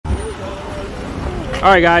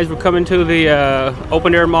Alright guys, we're coming to the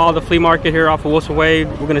open air mall, the flea market here off of Wilson Way.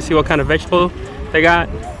 We're gonna see what kind of vegetable they got.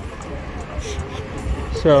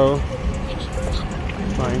 So,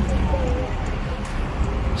 fine.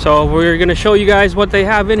 So we're gonna show you guys what they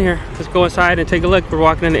have in here. Let's go inside and take a look. We're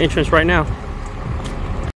walking in the entrance right now.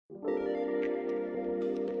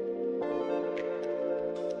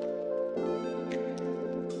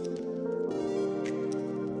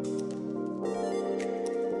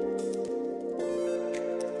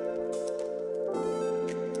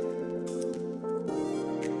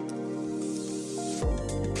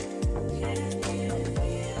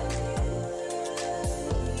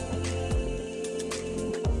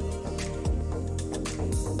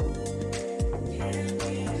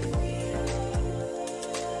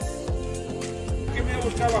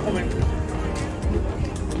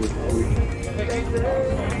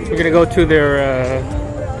 We're gonna go to their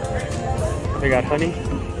they got honey.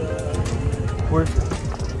 Where's, I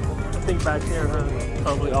think back there,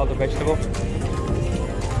 probably all the vegetables.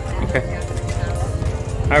 Okay.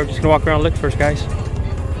 Alright, we're just gonna walk around and look first, guys.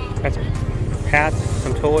 Got some hats,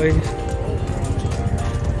 some toys.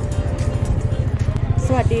 ส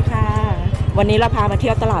วัสดีค่ะวันนี้เราพามาเที่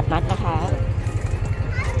ยวตลาดนัดนะคะ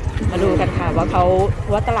มาดูกันค่ะว่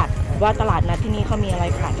าตลาดนัดที่นี่เขามีอะไร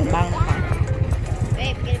ขายกันบ้างนะคะ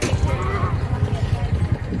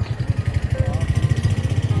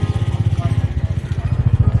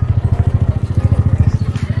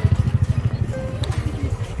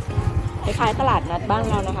คล้ายๆตลาดนัดบ้าน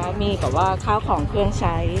เรานะคะมีแบบว่าข้าวของเครื่องใ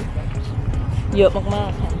ช้เยอะมา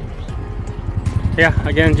กๆค่ะ Yeah,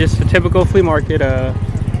 again, just a typical flea market.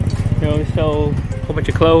 You know, they sell a whole bunch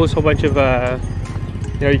of clothes, a whole bunch of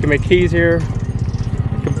you know, you can make keys here.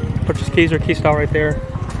 You can purchase keys or key style right there.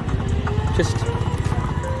 Just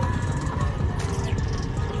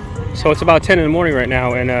so it's about 10 in the morning right now,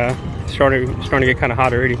 and it's starting to get kind of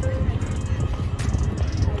hot already.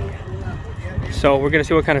 So we're gonna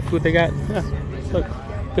see what kind of food they got. Yeah, look,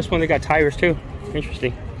 this one they got tires too.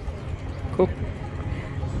 Interesting. Cool.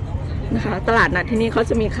 นะคะตลาดนัดที่นี่เขา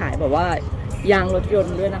จะมีขายแบบว่ายางรถยน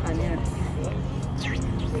ต์ด้วยนะคะเนี่ย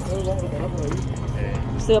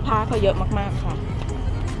เสื้อผ้าเขาเยอะมากๆค่ะ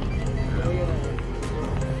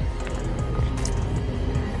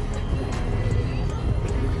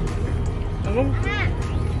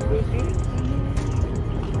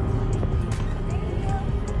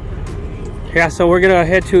Yeah, so we're gonna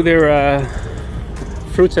head to their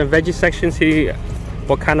fruits and veggie section, see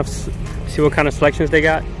what kind of selections they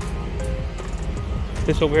got.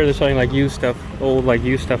 This over here, they're selling like used stuff, old like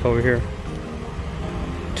used stuff over here.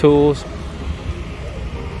 Tools.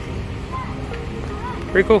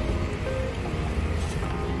 Pretty cool.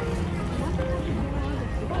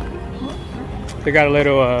 They got a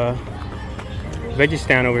little veggie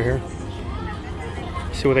stand over here.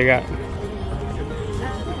 Let's see what they got.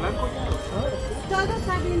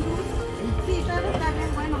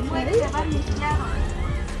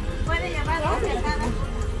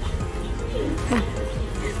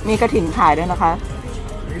มีกระถิ่นขายด้วยนะคะ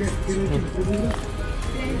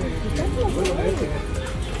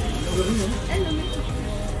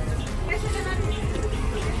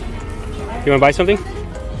You want to buy something?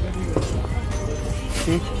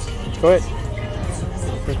 Go ahead.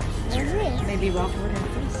 Maybe walk around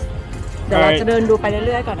first. เดี๋ยวเราจะเดินดูไปเ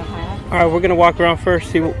รื่อยๆก่อนนะคะ Alright, we're gonna walk around first,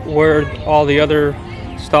 see where all the other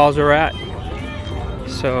stalls are at.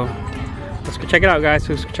 So let's go check it out, guys.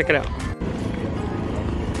 Let's go check it out.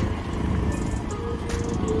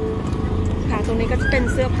 ค่ะตรงนี้ก็จะเป็น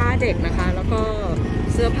เสื้อผ้าเด็กนะคะแล้วก็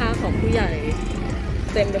เสื้อผ้าของผู้ใหญ่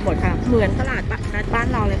เต็มไปหมดค่ะเหมือนตลาดนัดบ้าน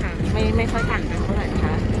เราเลยค่ะไม่ค่อยต่างกันเท่าไหร่นะค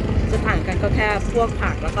ะจะต่างกันก็แค่พวก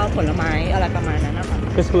ผักแล้วก็ผลไม้อะไรประมาณนั้นนะคะ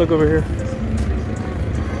Let's look over here.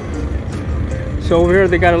 So over here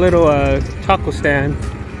they got a little taco stand.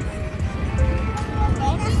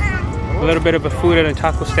 A little bit of a food and a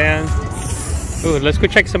taco stand. Ooh, let's go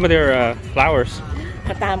check some of their flowers.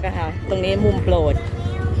 ตามกันค่ะตรงนี้มุมโปรด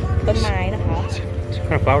ต้นไม้นะคะ What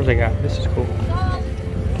kind of flowers they got? This is cool.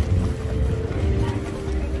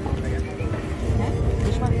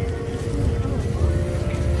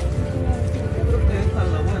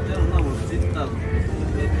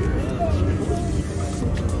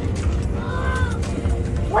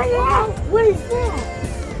 What is that?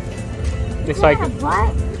 It's like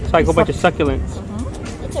a whole bunch of succulents.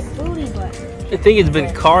 It's a booty butt. I think it's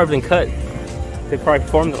been carved and cut. They probably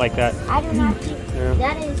formed it like that. I do not think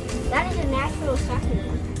that is a natural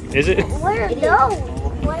succulent. Is it? Where? No.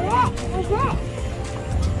 What is that? What's that?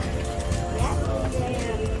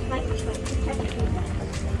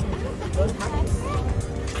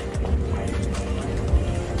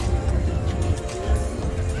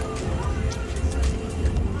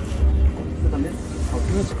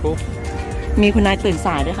 cool. มีคุณนายตื่นส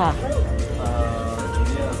ายด้วยค่ะ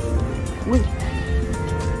อุ้ย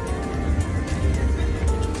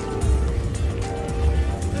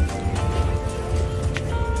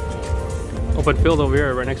Open field over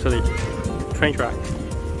here, right next to the train track.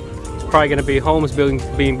 Probably gonna be homes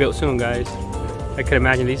being built soon, guys. I can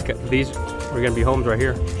imagine these are gonna be homes right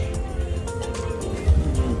here.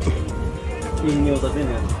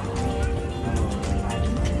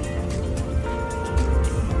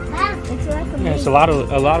 Yeah, it's a lot of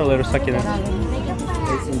little succulents.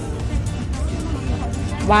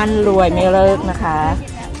 วันรวยไม่เลิกนะคะ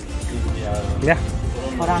Yeah.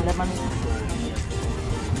 ขอรานแล้วมัน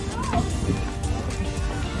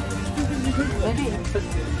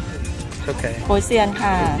It's okay. โปยเซียน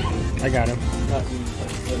ค่ะ I got him.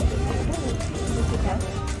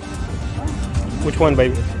 Which one,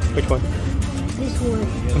 baby? Which one? This one.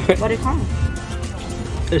 What do you call?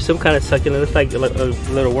 There's some kind of succulent. It's like a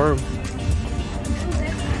little worm.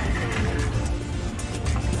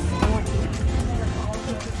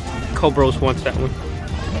 Cobros wants that one.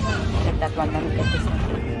 Get that one, let me get this one.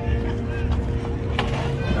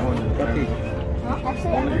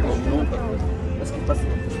 Actually, I need the string across.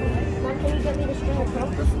 Mom, can you get me the string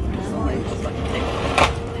across?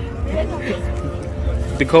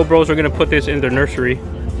 The Cobros are gonna put this in their nursery.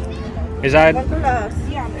 Is that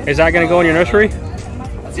gonna go in your nursery?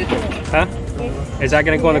 Huh? Is that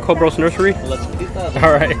gonna go in the Cobros nursery?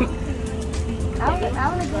 All right. I want to get a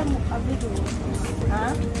bigger one.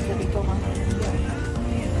 Huh? The big one.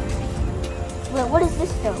 Wait, what is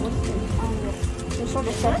this though? What is this? Some sort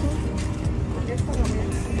of section?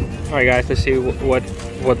 All right, guys. Let's see what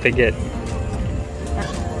they get. You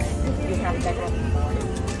have that one.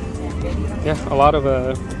 Yeah, a lot of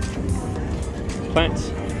plants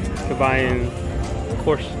to buy in, of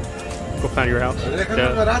course. Go find your house. Es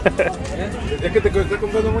que te estoy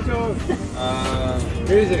comprando mucho.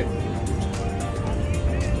 ¿Qué dice?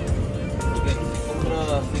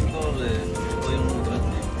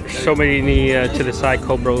 So many to the side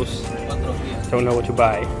Cobros don't know what to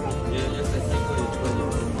buy.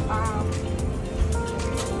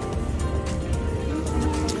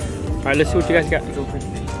 All right, let's see what you guys got. I don't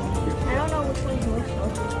know which one's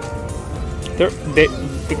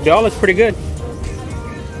most. They all look pretty good.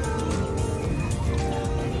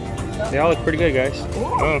 They all look pretty good, guys.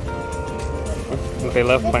 Oh. They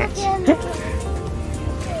love plants.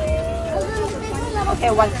 Okay,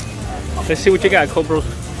 one. Let's see what you got, Cobros.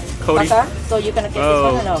 Cody. Okay, so you're gonna get this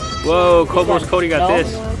one or no? Whoa, Cobros Cody got No.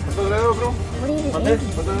 this. What do you think?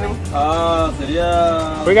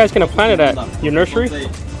 Where you guys gonna plant it at? Your nursery?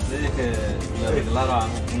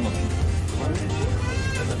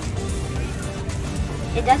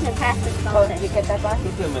 It doesn't pass the Oh, spell you test. get that one?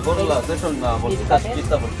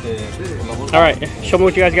 All right, show me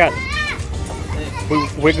what you guys got.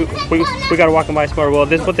 We gotta walk them by smart. Well,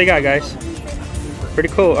 this is what they got, guys. Pretty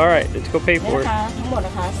cool. All right, let's go pay นี่ for นะ it. คะทั้งหมดน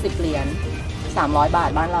ะคะ10 เหรียญ 300 บาท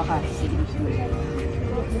บ้านเราค่ะ It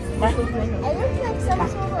looks like some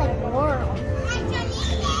sort of like worm.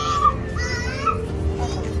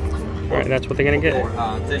 All right, that's what they're gonna get.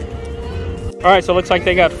 All right, so it looks like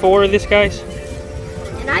they got 4 of this, guys,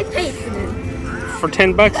 And I paid for them. for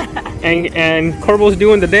 $10. and Corbo's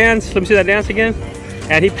doing the dance. Let me see that dance again.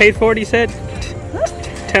 And he paid for it. He said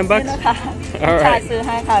 $10. นี่นะคะ All ชาย right. ซื้อใ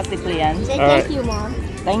ห้ค่ะ10 เหรียญ Say All thank right. you, Mom.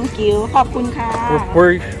 Thank you ขอบคุณค่ะ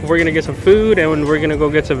We're gonna get some food and we're gonna go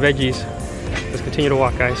get some veggies. Let's continue to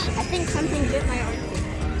walk, guys. I think something bit my arm.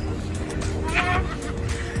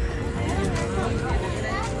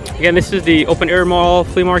 Again, this is the open air mall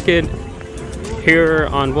flea market here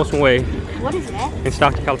on Wilson Way What is that? in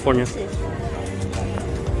Stockton, California. This is-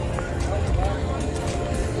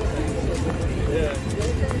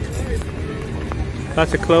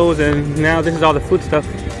 Lots of clothes, and now this is all the food stuff.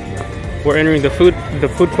 We're entering the food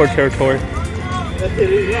court territory. That's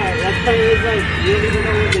it, yeah. That's why it's like you don't even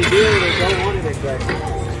know what they do or they don't want it exactly.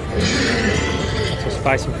 Let's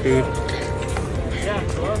buy some food.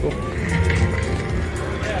 Cool.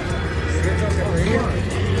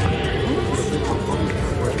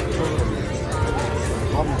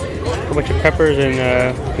 A bunch of peppers and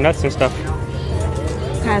nuts and stuff.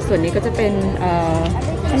 ค่ะส่วนนี้ก็จะเป็น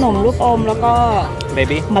ขนมลูกอมแล้วก็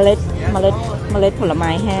Maybe. เมล็ดผลไม้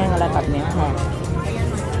แห้งอะไรแบบเนี้ยค่ะ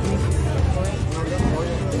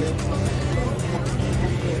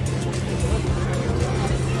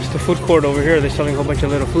It's the food court over here. They're selling a whole bunch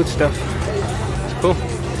of little food stuff. It's cool.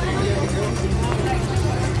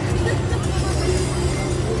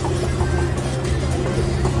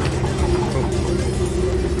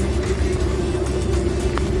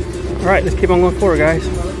 All right, let's keep on going forward, guys.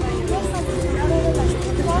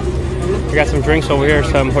 We got some drinks over here,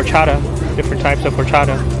 some horchata, different types of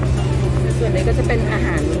horchata. ส่วนนี้ก็จะเป็นอาห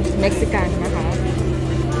ารเม็กซิกันนะคะ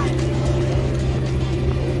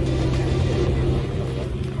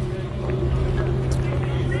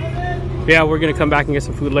Yeah, we're gonna come back and get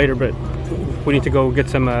some food later, but we need to go get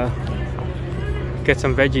some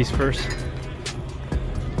veggies first.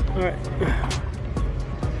 All right,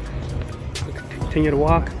 continue to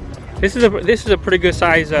walk. This is a pretty good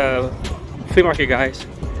size flea market, guys.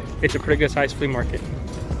 It's a pretty good size flea market.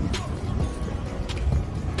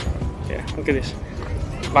 Yeah, look at this.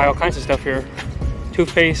 Buy all kinds of stuff here: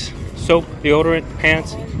 toothpaste, soap, deodorant,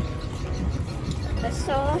 pants.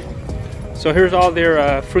 So here's all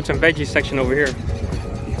their fruits and veggies section over here.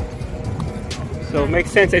 So it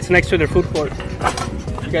makes sense. It's next to their food court.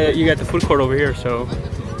 You got the food court over here. So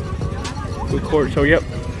food court. So yep.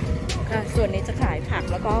 ส่วนนี้จะขายผัก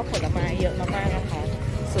แล้วก็ผลไม้เยอะมากๆนะคะ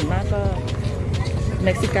ส่วนมากก็เ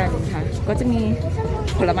ม็กซิกันค่ะก็จะมี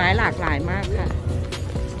ผลไม้หลากหลายมากค่ะ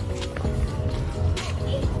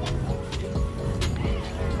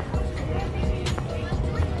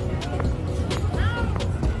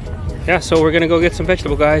Yeah, so we're gonna go get some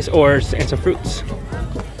vegetable, guys, and some fruits,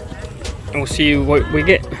 and we'll see what we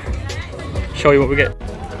get. Show you what we get.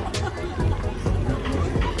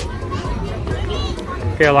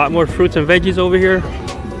 Okay, a lot more fruits and veggies over here.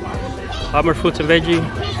 A lot more fruits and veggies.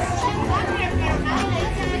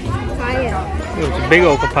 Oh, it's a big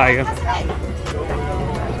old papaya.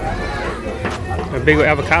 A big old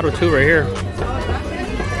avocado too, right here.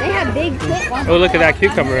 They have big ones. Oh, look at that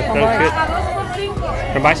cucumber. That looks good.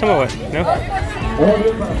 Can I buy some of it? No?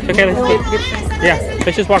 It's okay, let's yeah,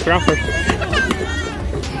 let's just walk around first.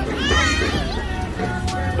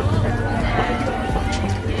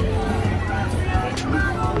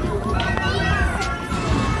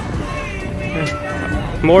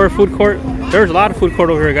 More food court. There's a lot of food court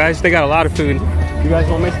over here, guys. They got a lot of food. You guys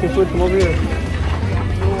want Mexican food? Come over here.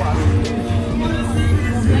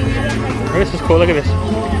 Oh, this is cool. Look at this.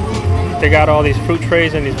 They got all these fruit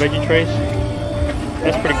trays and these veggie trays.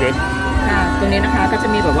 That's pretty good. ตรงนี้นะคะก็จะ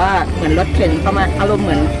มีแบบว่าเหมือนรถเข็นประมาณอารมณ์เห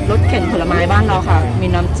มือนรถเข็นผลไม้บ้านเราค่ะมี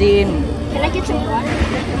น้ำจิ้ม Can I get some water?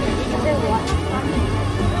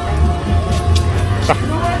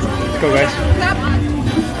 Let's go, guys.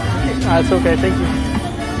 It's okay. Thank you.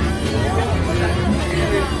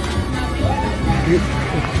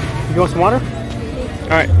 You want some water?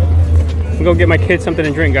 All right. I'm gonna get my kids something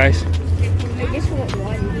to drink, guys. I just want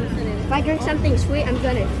water. If I drink something sweet, I'm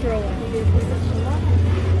gonna throw up.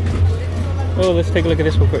 Oh, let's take a look at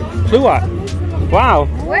this real quick. Pluot. Wow.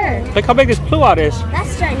 Where? Look how big this pluot is.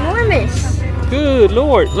 That's ginormous. Good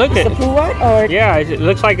Lord. Look at it. Pluot or Yeah, it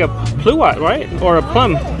looks like a pluot, right? Or a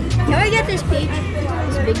plum. Can I get this peach?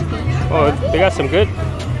 This big peach. Oh, they got some good.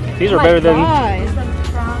 These are better than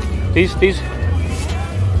these.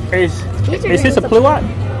 Is this a pluot?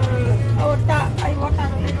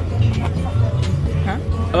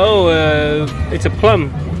 Oh, it's a plum.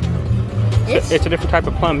 It's a different type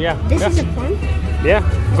of plum. Yeah. This yeah. is a plum? Yeah.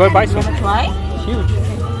 Go ahead, buy some. try? It's huge.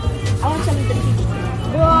 I want some of the peach.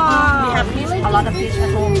 We have peach, a lot of peach at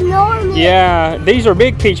home. Enormous. Yeah, these are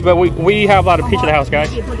big peach, but we have a lot of peach at the house, guys.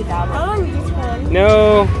 You put it down. I want this one.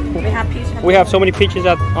 No, We have peach at we have so many peaches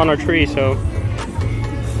on our tree, so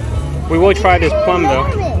we will try this plum though.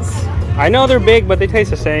 Enormous. I know they're big, but they taste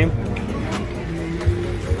the same.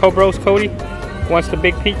 Cobros Cody wants the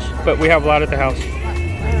big peach, but we have a lot at the house.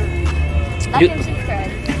 Like and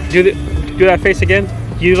subscribe. Do that face again.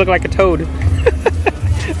 You look like a toad.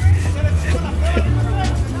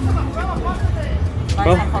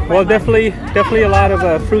 well, definitely a lot of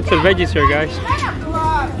fruits and veggies here, guys.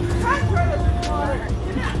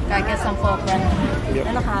 Can I get some for friend?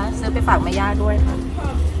 นั่นนะคะซื้อไปฝากแม่ย่าด้วยค่ะ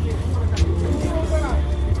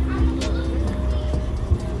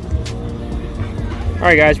All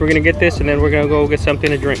right, guys, we're gonna get this, and then we're gonna go get something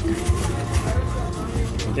to drink.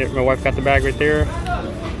 Yeah, my wife got the bag right there.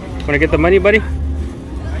 Wanna get the money, buddy?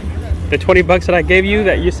 The 20 bucks that I gave you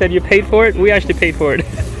that you said you paid for it? We actually paid for it.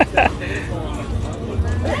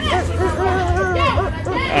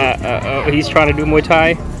 He's trying to do Muay Thai.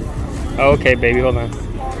 Okay, baby, hold on.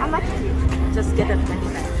 How much? Just get it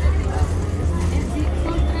 20 back.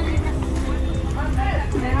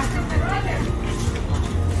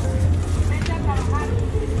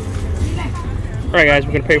 All right, guys,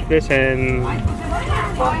 we're gonna pay for this and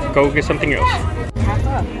go get something else.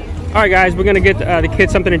 All right, guys, we're gonna get the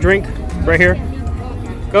kids something to drink right here.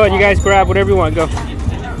 Go ahead, you guys grab whatever you want. Go.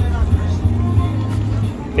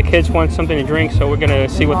 The kids want something to drink, so we're gonna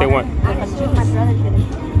see what they want.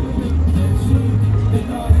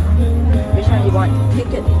 Which one you want?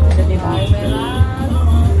 Pick it. The device.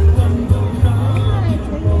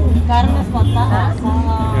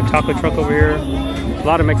 Yeah, taco truck over here. A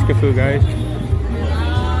lot of Mexican food, guys.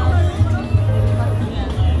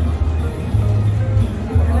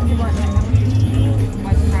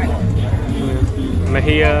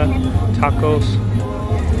 Mejia, tacos.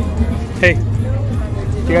 Hey,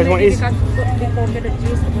 do you guys want these?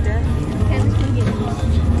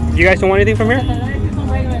 You guys don't want anything from here?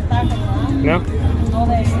 No?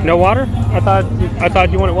 No water? I thought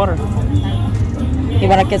you wanted water. You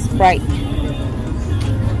want to get Sprite?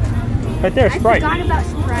 Right there, Sprite. I forgot about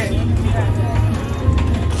Sprite.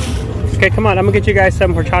 Okay, come on. I'm gonna get you guys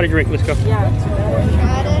some horchata drink. Let's go.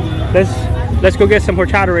 Horchata? Let's go get some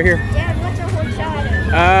horchata right here. Yeah, what's a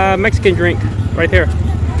horchata? Mexican drink right there.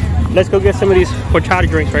 Let's go get some of these horchata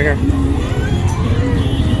drinks right here.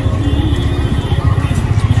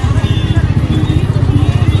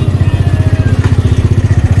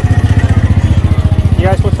 You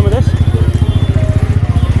guys want some of this?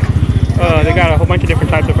 They got a whole bunch of different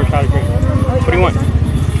types of horchata drink. What do you want?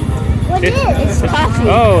 What is it? It's coffee.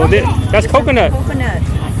 Oh, that's coconut. Coconut.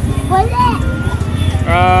 What is it?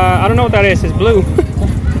 I don't know what that is. It's blue.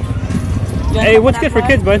 Hey, what's good for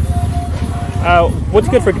kids, bud? What's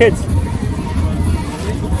good for kids?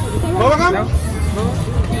 Bubblegum?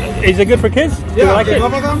 Is it good for kids? Do you like it?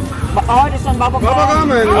 Bubblegum. Oh, this one bubble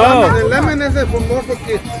Bubblegum and lemon is for more for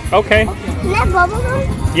kids. Okay. Is that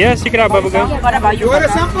bubblegum? Yes, you can have bubble gum. What about you? You want a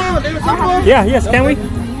sample? A little sample? Yeah, yes, can we?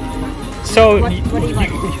 So, What do you want?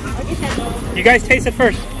 you guys taste it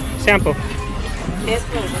first. Sample. Taste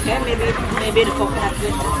first, okay? Maybe the coconut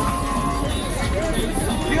good.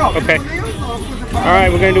 Okay. All right,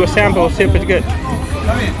 we're gonna do a sample. See if it's good.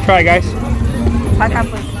 Try, guys.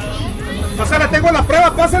 Pásale, tengo la prueba,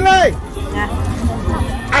 pásenle.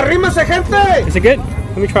 Arrímase, gente. Is it good?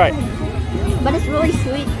 Let me try it. But it's really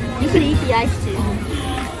sweet. You could eat the ice too.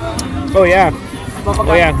 Oh yeah.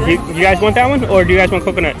 Oh yeah. You guys want that one, or do you guys want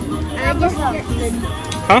coconut? I just get the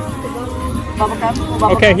Huh?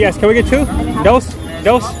 Bubblegum. Okay. Yes. Can we get two? Dose.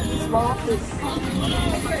 Small piece.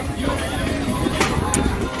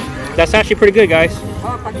 That's actually pretty good, guys.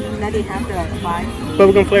 Oh, but now they have the five.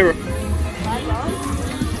 Bubblegum flavor.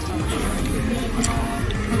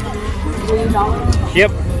 $3.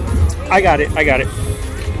 Yep. I got it.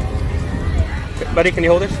 Buddy, can you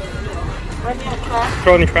hold this?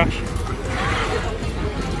 Throw it in the trash.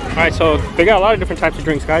 All right. So they got a lot of different types of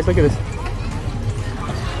drinks, guys. Look at this.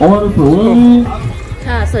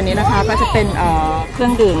ค่ะส่วนนี้นะคะก็จะเป็นเครื่อ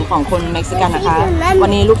งดื่มของคนเม็กซิกันนะคะวัน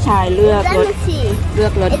นี้ลูกชายเลือกรส lemon tea. บั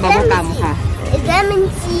บเบิ้ลกัมค่ะ It's lemon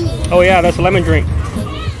tea. Oh yeah, that's a lemon drink.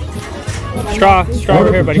 Straw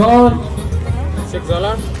over here, buddy. $6.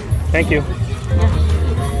 Thank you.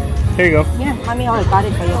 Here you go. เนี่ยถ้ามีออยก็ไ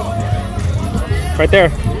ด้ประโยชน์ Right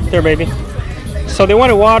there, baby. So they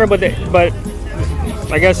wanted water, but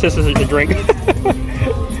I guess this is a drink.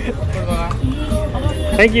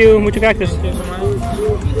 Thank you. Mucho gracias.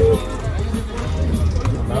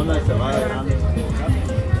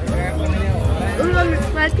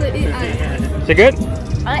 Is it good?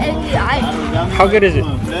 I ate the ice. How good is it? I'm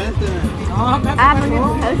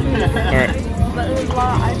Alright.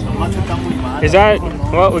 Is that,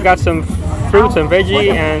 well, we got some fruits and veggie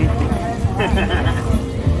and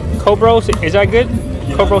Cobros. Is that good?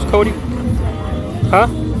 Cobros Cody? Huh?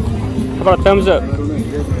 How about a thumbs up?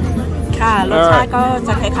 ค่ะรสชาติก็จ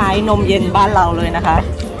ะคล้ายๆนมเย็นบ้านเราเลยนะคะ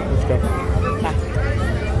Let's go.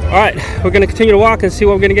 Alright, we're going to continue to walk and see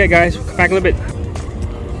what we're going to get, guys. We'll come back in a little bit.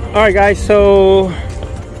 Alright, guys, so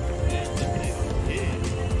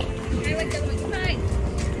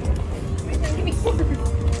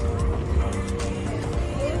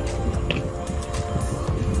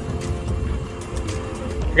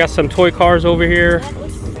I got some toy cars over here.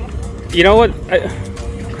 You know what?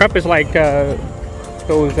 Crepe is like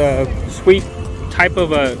those sweet type of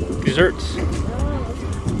desserts.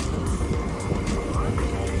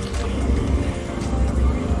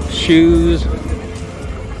 Shoes.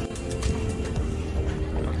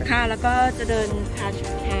 ค่ะแล้วก็จะเดิน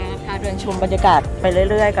พาเดินชมบรรยากาศไป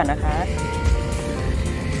เรื่อยๆก่อนนะคะ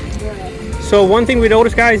So one thing we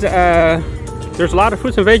noticed, guys, there's a lot of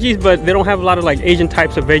fruits and veggies, but they don't have a lot of like Asian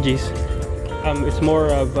types of veggies. It's more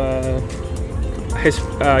of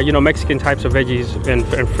Mexican types of veggies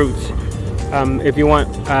and fruits. If you want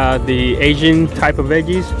the Asian type of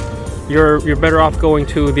veggies, you're better off going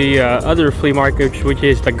to the other flea market, which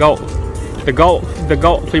is the Gulf. The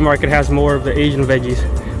Gulf flea market has more of the Asian veggies,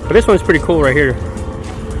 but this one's pretty cool right here.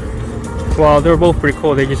 Well, they're both pretty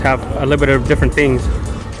cool. They just have a little bit of different things.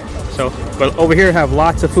 So, but over here have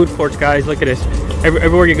lots of food courts, guys. Look at this.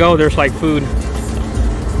 Everywhere you go, there's like food.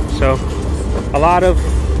 So, a lot of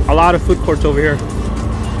food courts over here.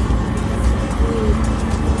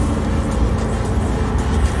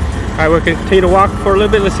 right, we'll continue to walk for a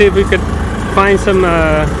little bit. Let's see if we could find some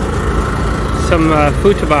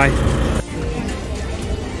food to buy.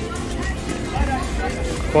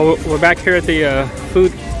 Well, we're back here at the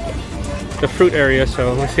fruit area,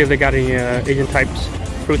 so let's see if they got any Asian types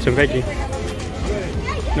fruits and veggies.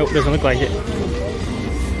 Nope, doesn't look like it.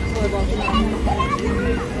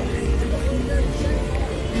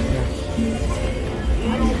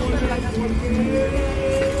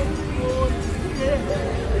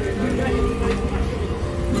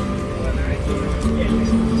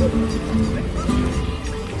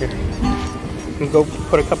 Here. You can go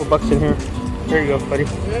put a couple bucks in here. There you go, buddy.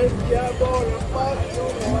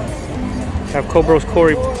 Have Cobro's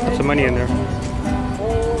Corey put some money in there.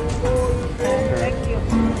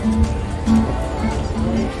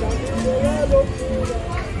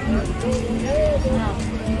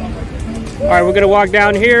 All right, we're gonna walk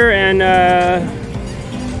down here, and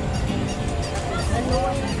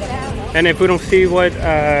if we don't see what,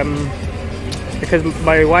 because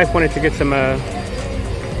my wife wanted to get some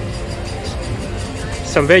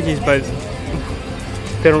veggies, but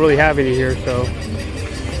they don't really have any here, so.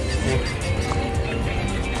 Yeah.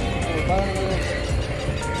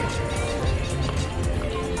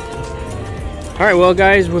 All right, well,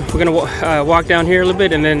 guys, we're gonna walk down here a little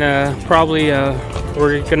bit, and then probably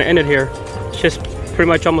we're gonna end it here. It's just pretty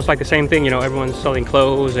much almost like the same thing, you know. Everyone's selling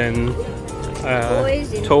clothes and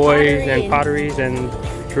toys and potteries and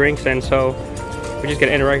drinks, and so we're just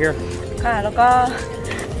gonna end it right here. ค่ะแล้วก็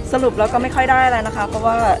สรุปแล้วก็ไม่ค่อยได้อะไรนะคะเพราะ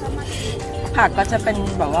ว่าผักก็จะเป็น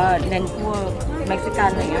แบบว่าเน้นพวกเม็กซิกัน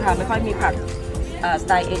อะไรอย่างเงี้ยค่ะไม่ค่อยมีผักสไ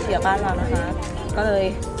ตล์เอเชียบ้านเรานะคะก็เลย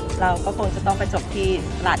เราก็คงจะต้องไปจบที่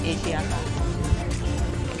ตลาดเอเชียค่ะ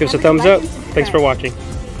Give us a thumbs up. Thanks for watching.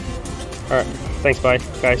 All right, thanks, bye,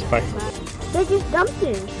 guys, bye. They just dumped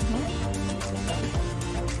it.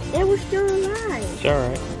 They were still alive. It's all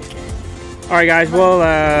right. All right, guys. Well,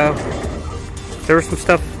 there was some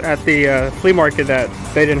stuff at the flea market that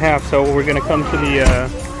they didn't have, so we're gonna come to the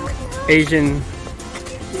Asian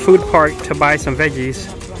food park to buy some veggies.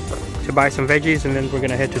 And then we're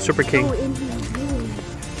gonna head to Super King.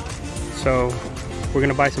 So we're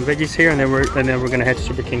gonna buy some veggies here, and then we're gonna head to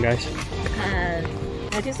Super King, guys.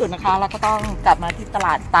 ในที่สุดนะคะเราก็ต้องกลับมาที่ตล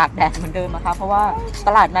าดตากแดดเหมือนเดิมนะคะเพราะว่าต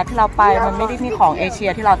ลาดนัดที่เราไปมันไม่ได้มีของเอเชีย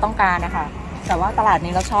ที่เราต้องการนะคะแต่ว่าตลาด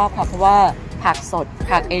นี้เราชอบค่ะเพราะว่าผักสด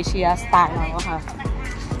ผักเอเชียสไตล์เราค่ะ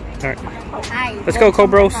All right, let's go,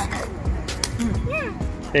 Cobros.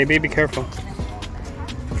 Hey, baby, careful.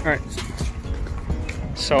 All right.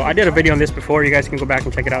 So I did a video on this before. You guys can go back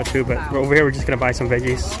and check it out too. But over here, we're just gonna buy some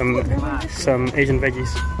veggies, some Asian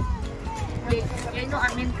veggies.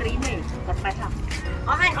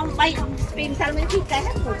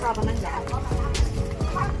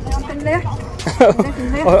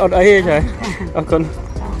 Ở đây trời. Ở con.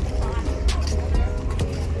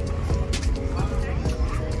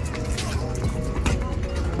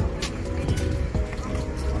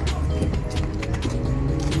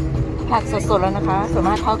ผักสดๆแล้วนะคะส่วนม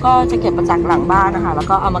ากเขาก็จะเก็บมาจากหลังบ้านนะคะแล้ว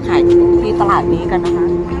ก็เอามาขายที่ตลาดนี้กันนะคะ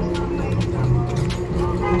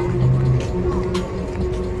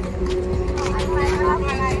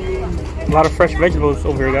A lot of fresh vegetables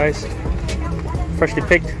over here, guys. Freshly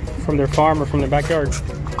picked from their farm or from their backyard.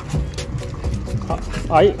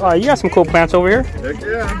 You got some cool plants over here. Heck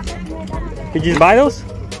yeah. Did you buy those?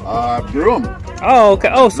 Grew them. Oh,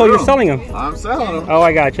 okay. Oh, so you're selling them? I'm selling them. Oh,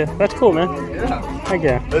 I gotcha. That's cool, man. Yeah. Heck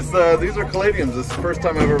yeah. These are caladiums. This is the first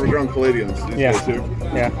time I've ever grown caladiums. These guys too.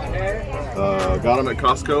 Yeah. Got them at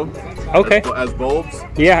Costco. Okay. As bulbs.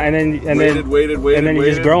 Yeah, and then and then you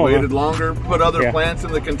just grow them. Waited longer. Put other plants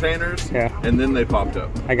in the containers. Yeah. And then they popped up.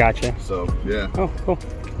 I gotcha. So yeah. Oh, cool.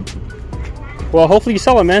 Well, hopefully you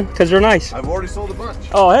sell them, man, because they're nice. I've already sold a bunch.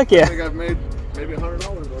 Oh, heck yeah. I think I've made maybe $100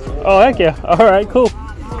 already. Oh, heck yeah. All right, cool.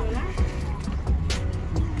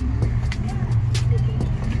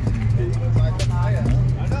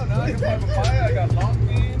 I got long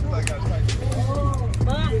beans. I got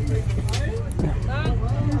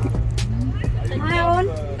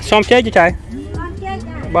Xóm chết chứ trời?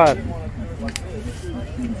 Bật.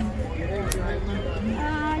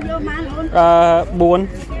 Buồn.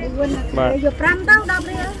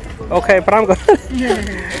 Okay, but I'm going.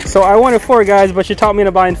 So I wanted 4 guys, but she taught me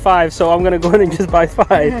to buy in 5, so I'm gonna go ahead and just buy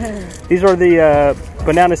 5. These are the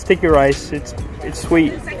banana sticky rice. It's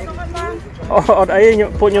sweet. Oh,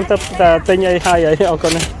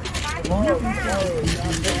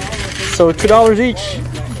 so $2 each,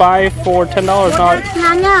 5 for $10.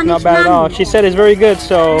 Not bad at all. She said it's very good,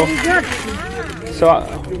 so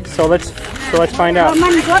let's find out.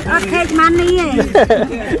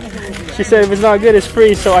 She said if it's not good, it's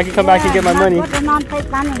free, so I can come back and get my money.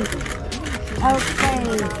 Okay,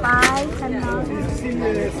 5, 10 dollars.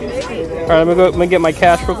 Alright, let me get my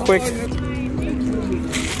cash real quick.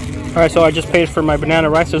 Alright, so I just paid for my banana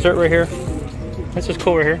rice dessert right here. This is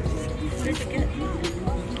cool right here.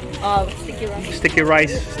 Sticky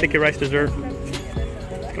rice dessert.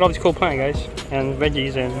 Look at all these cool plants, guys, and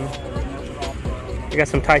veggies, and we got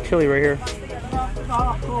some Thai chili right here.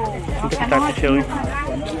 Some different types of chili.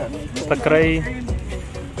 Takray.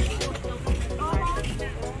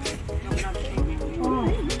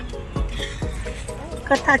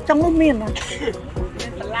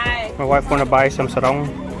 My wife want to buy some sarong,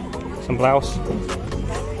 some blouse.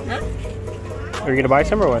 Are you gonna buy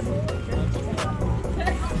some or what?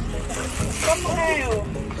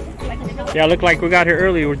 Yeah, look like we got here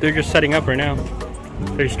early. They're just setting up right now.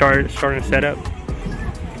 They're starting to set up.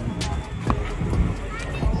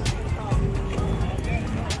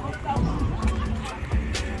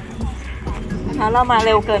 เรามาเ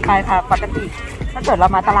ร็วเกินไปค่ะปกติถ้าเกิดเรา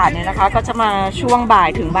มาตลาดเนี่ยนะคะก็จะมาช่วงบ่าย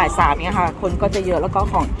ถึงบ่าย3เนี่ยค่ะคนก็จะเยอะแล้วก็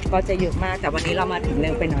ของก็จะเยอะมากแต่วันนี้เรามาถึงเ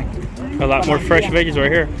ร็วไปหน่อย A lot more fresh veggies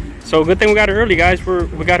right here. So good thing we got it early, guys.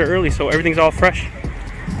 We got it early, so everything's all fresh.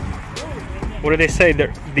 What do they say?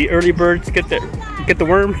 The early birds get the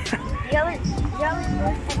worm.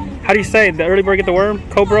 How do you say it? The early bird get the worm?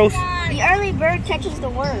 Cobros? The early bird catches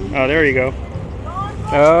the worm. Oh, there you go.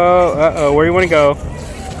 Oh, where do you want to go?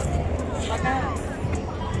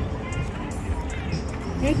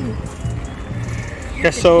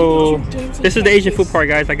 Yeah, so this is the Asian food part,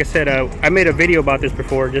 guys. Like I said, I made a video about this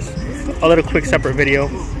before, just a little quick separate video.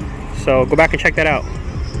 So go back and check that out.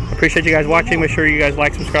 Appreciate you guys watching. Make sure you guys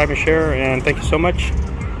like, subscribe, and share. And thank you so much.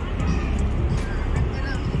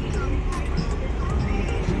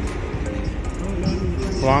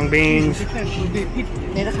 Long beans.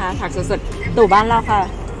 นี่นะคะผักสดๆตู่บ้านเราค่ะ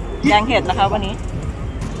แกงเห็ดนะคะวันนี้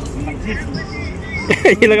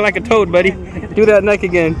You look like a toad, buddy. Do that neck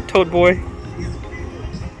again, toad boy.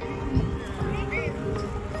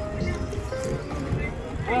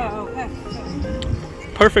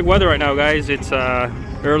 Perfect weather right now, guys. It's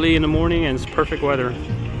early in the morning and it's perfect weather.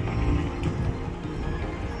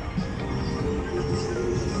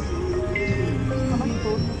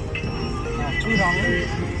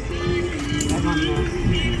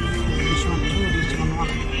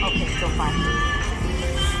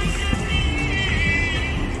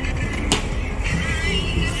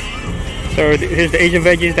 So here's the Asian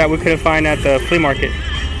veggies that we couldn't find at the flea market.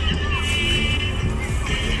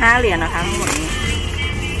 5 เหรียญนะคะทั้งหมดนี้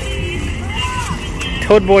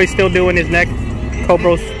Toad boy still doing his neck.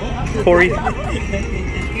 Cobros, Corey.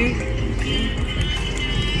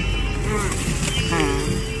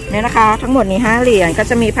 เนี่ยนะคะทั้งหมดนี้5 เหรียญก็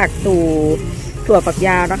จะมีผักตู่ถั่วฝักย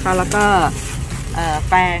าวนะคะแล้วก็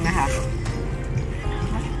แป้งนะคะ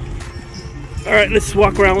All right, let's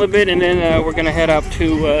walk around a little bit, and then we're gonna head up to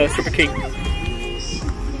Super King.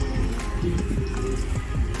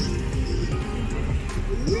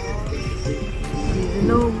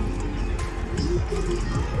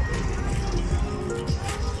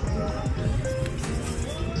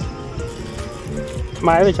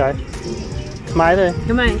 Smile đi trời. Smile thôi.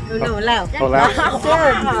 ทำไมหนูแล้ว Ồ lao.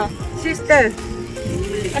 sister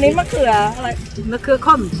อันนี้มะเขืออะไรมะเขือข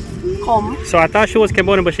ม So I thought she was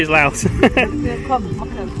Cambodian, but she's Laos. มะ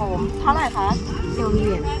เขือขมเท่าไหร่คะ2 เหรี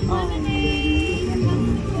ยญ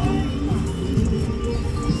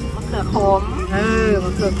มะเขือขมม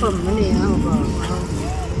ะเขือขมนั่นเองเอาก่อน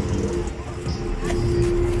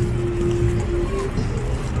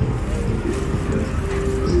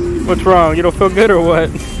What's wrong? You don't feel good or what?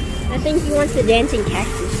 I think he wants a dancing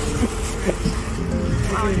cactus.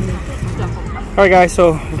 Alright guys, so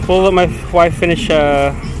we'll let my wife finish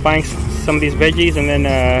buying some of these veggies, and then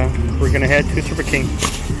we're gonna head to Super King.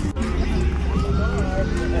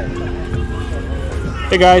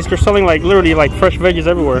 Hey guys, they're selling like literally like fresh veggies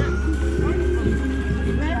everywhere.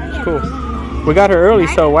 It's cool. We got here early,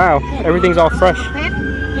 so wow, everything's all fresh.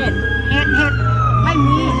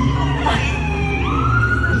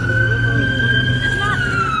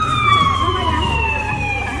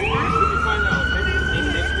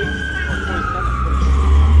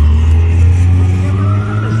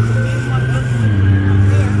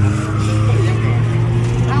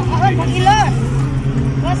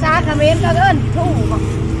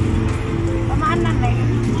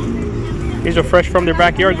 These are fresh from their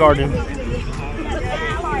backyard garden.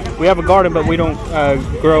 We have a garden, but we don't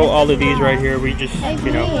grow all of these right here. We just,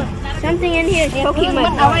 you know. Something in here is poking my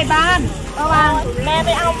nose.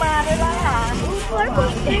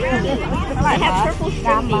 I have purple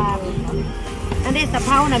string.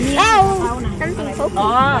 Oh, something poking.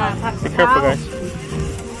 Be careful, guys.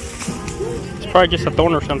 It's probably just a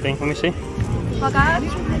thorn or something. Let me see. Forgot.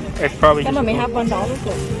 It's probably Cái just mà mình have $1 rồi.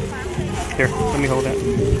 here. Let me hold that.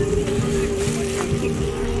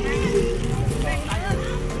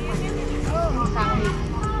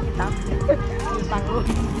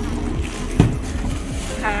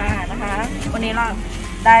ค่ะนะคะ วันนี้เรา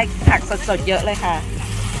ได้ผักสดๆเยอะเลยค่ะ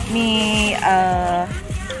มี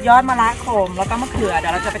ยอดมะระโขมแล้วก็มะเขือเดี๋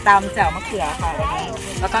ยวเราจะไปตำแจ่วมะเขือค่ะวันนี้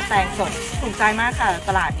แล้วก็แตงสดถูกใจมากค่ะต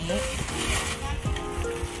ลาดนี้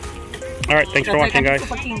Alright, thanks for watching, guys.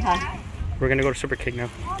 Super King ค่ะ We're gonna go to Super King now.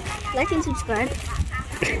 Like and subscribe.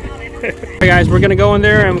 Hey guys, we're gonna go in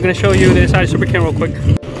there and we're gonna show you the inside of Super King real quick.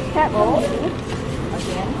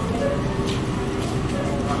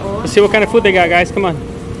 Let's see what kind of food they got, guys. Come on.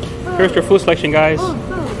 Here's their food selection, guys.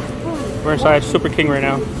 We're inside Super King right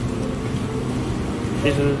now.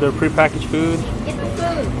 These are their prepackaged food. Get the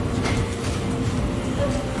food.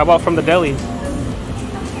 How about from the deli?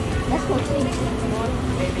 Let's go see.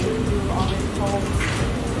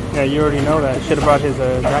 Yeah, you already know that. Should have brought his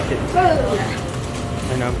jacket.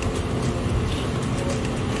 I know.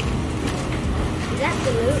 Is that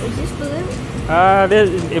blue? Is this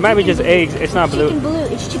blue? It might be just eggs. It's not blue. Chicken blue.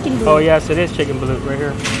 It's chicken blue. Oh yes, it is chicken balut right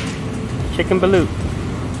here. Chicken balut.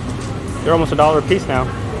 They're almost $1 a piece now.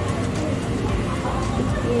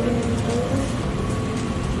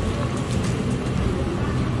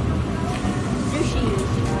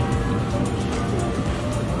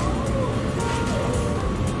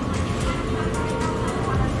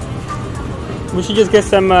 We should just get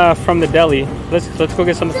some from the deli. Let's go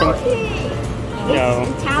get some from. No,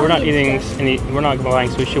 we're not eating any. We're not buying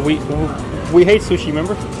sushi. We hate sushi.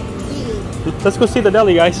 Remember? Let's go see the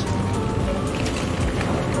deli, guys.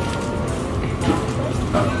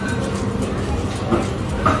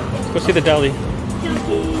 Let's go see the deli.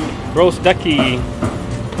 Roast ducky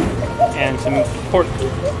and some pork.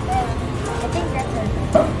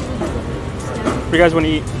 What do you guys want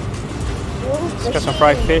to eat? It's got some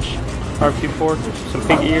fried fish, barbecue pork, some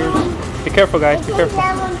pig ears. Be careful, guys. Be careful.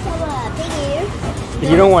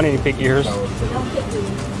 You don't want any pig ears.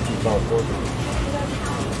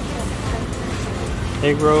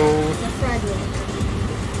 Egg rolls.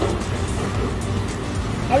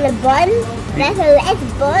 And a bun? That's a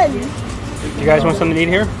last bun. You guys want something to eat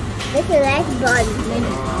here? That's a last bun.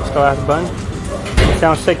 Let's go last bun.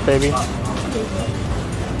 Sounds sick, baby.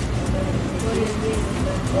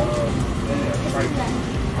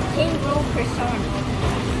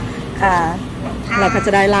 เราก็จ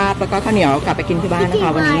ะได้ลาบแล้วก็ข้าวเหนียวกลับไปกินที่บ้านนะคะ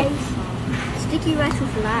วันนี้ Sticky rice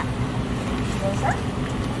with that.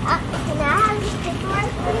 Can I have sticky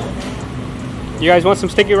rice, please? You guys want some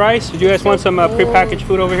sticky rice? Do you guys want some prepackaged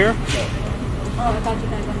food over here?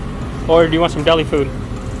 Or do you want some deli food?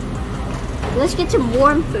 Let's get some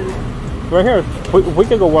warm food. Right here. We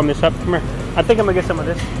could go warm this up. Come here. I think I'm gonna get some of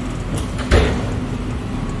this.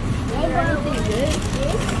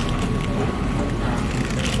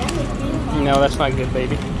 No, that's not good,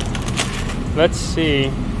 baby. Let's see.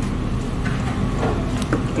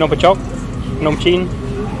 No bachok? No chin?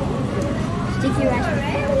 Sticky rice.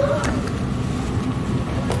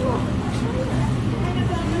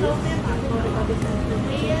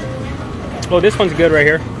 Oh, this one's good right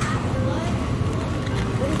here.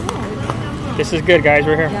 This is good, guys,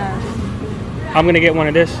 right here. I'm gonna get one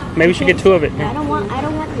of this. Maybe we should get two of it. I don't want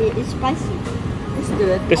it. It's spicy. It's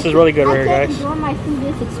good This is really good right here, I guys. can't enjoy my food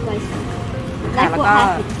if it's spicy. ค่ะ That's แล้ว what ก็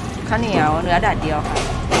happened. ข้าวเหนียวเนื้อแดดเดียวค่ะ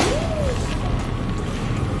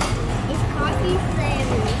It's coffee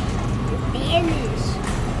flavor. Spanish.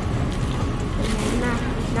 Not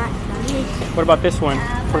Spanish. What about this one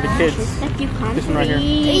for the kids? This one right here.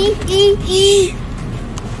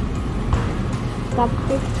 Stop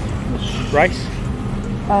it. Rice?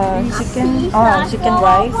 chicken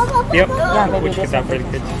rice Yep. Yeah, maybe We'll get this that one. for the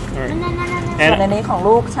kids. All right. ส่วนอัน And นี้ของ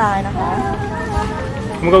ลูกชายนะคะ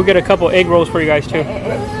I'm gonna go get a couple egg rolls for you guys too.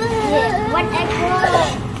 Yeah. What egg roll?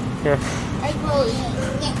 Here. Egg roll.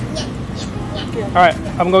 All right.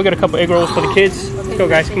 I'm gonna go get a couple egg rolls for the kids. Let's go,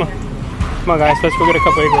 guys. Come on. Come on, guys. Let's go get a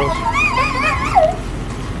couple egg rolls.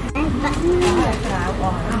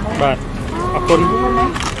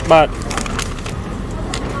 But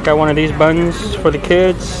got one of these buns for the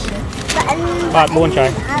kids. But buon chai.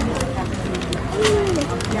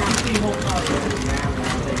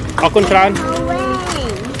 Akun tran.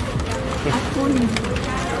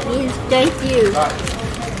 Please, thank you.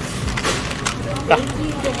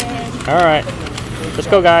 All right. Let's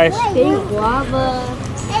go, guys. Pink guava.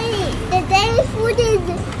 Hey, the daily food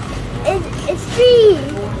is free.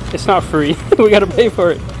 It's not free. We gotta pay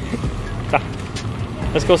for it.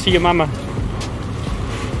 Let's go see your mama.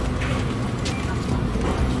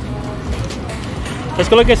 Let's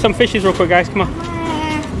go look at some fishies real quick, guys. Come on.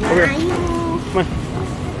 Over here. Come on.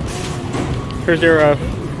 Here's their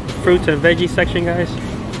fruits and veggie section, guys.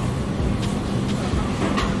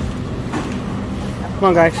 Come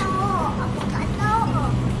on, guys.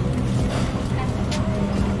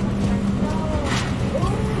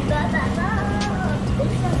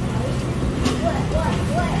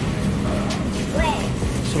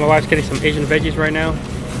 So my wife's getting some Asian veggies right now.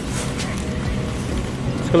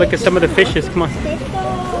 Let's go look at some of the fishes. Come on.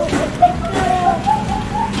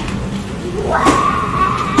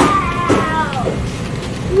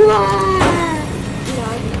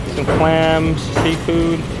 Some clams,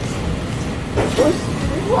 seafood.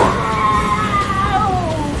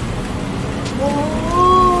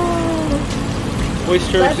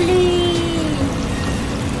 Oysters.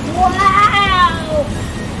 Wow!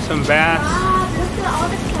 Some bass. Look at all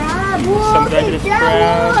the crabs. Some decorative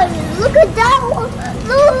crabs. Look at that one.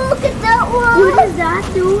 Look at that one. What is that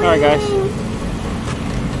doing? Alright, guys.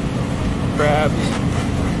 Crabs.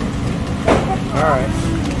 Alright.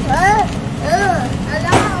 Hello.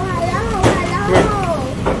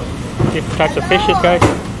 Different types of fishes, guys.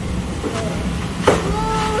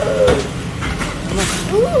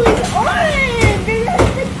 Ooh, it's orange.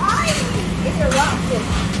 It's orange. It's a rockfish.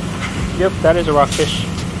 Yep, that is a rockfish.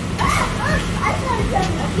 I thought it was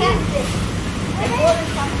a catfish.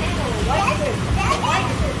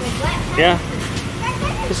 Yeah.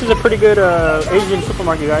 This is a pretty good Asian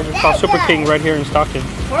supermarket, guys. It's called Super King right here in Stockton.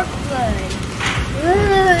 Pork blood.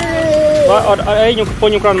 Ay, yung po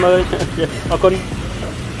yung crown mo. Akon.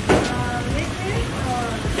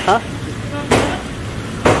 Huh?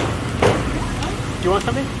 Do you want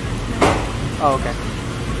something? Oh, okay.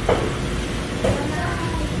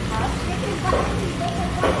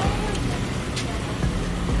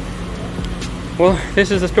 Well, this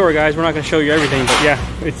is the store, guys. We're not going to show you everything, but yeah,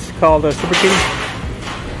 it's called Super King.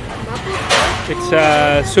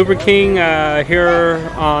 It's Super King here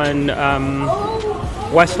on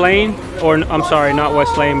West Lane, or I'm sorry, not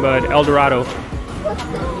West Lane, but El Dorado.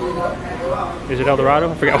 Is it El Dorado?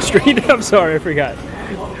 I forgot what street. I'm sorry, I forgot.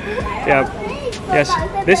 Yeah. Yes,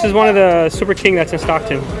 this is one of the Super King that's in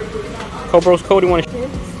Stockton. Cobros Code, you want to?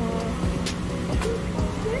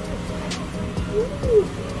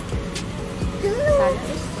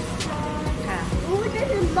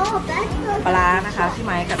 ปลาร้านะคะพี่ไ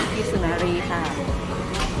ม้กับพี่สุนารีค่ะ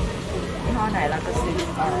ยี่ห้อไหนเราก็ซื้อ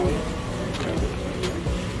ไป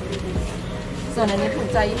ส่วนอันนี้ถูก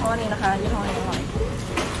ใจยี่ห้อนี้นะคะยี่ห้อนี้อร่อย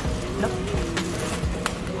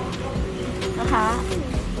นะคะ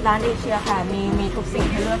ร้านเอเชียค่ะมีทุกสิ่ง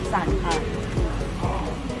ให้เลือกสรรค่ะ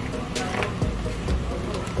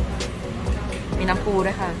มีน้ำปู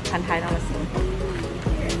ด้วยค่ะพันท้ายนรสิงห์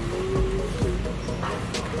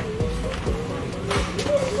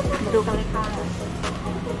ดูกันเลยค่ะ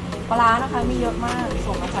ปลาร้านะคะมีเยอะมาก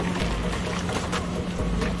ส่งมาจาก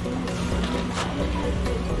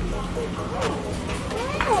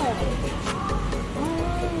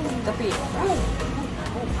กะปิ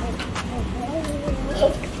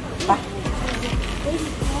ไป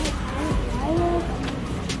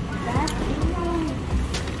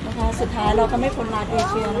นะคะสุดท้ายเราก็ไม่พ้นร้านเอ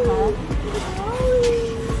เชียนะคะ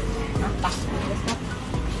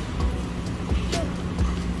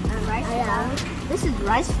This is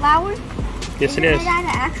rice flour? Yes, it is. Is that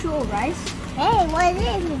actual rice? Hey, what is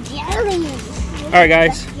it? Jelly. All right,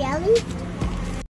 guys. Jelly?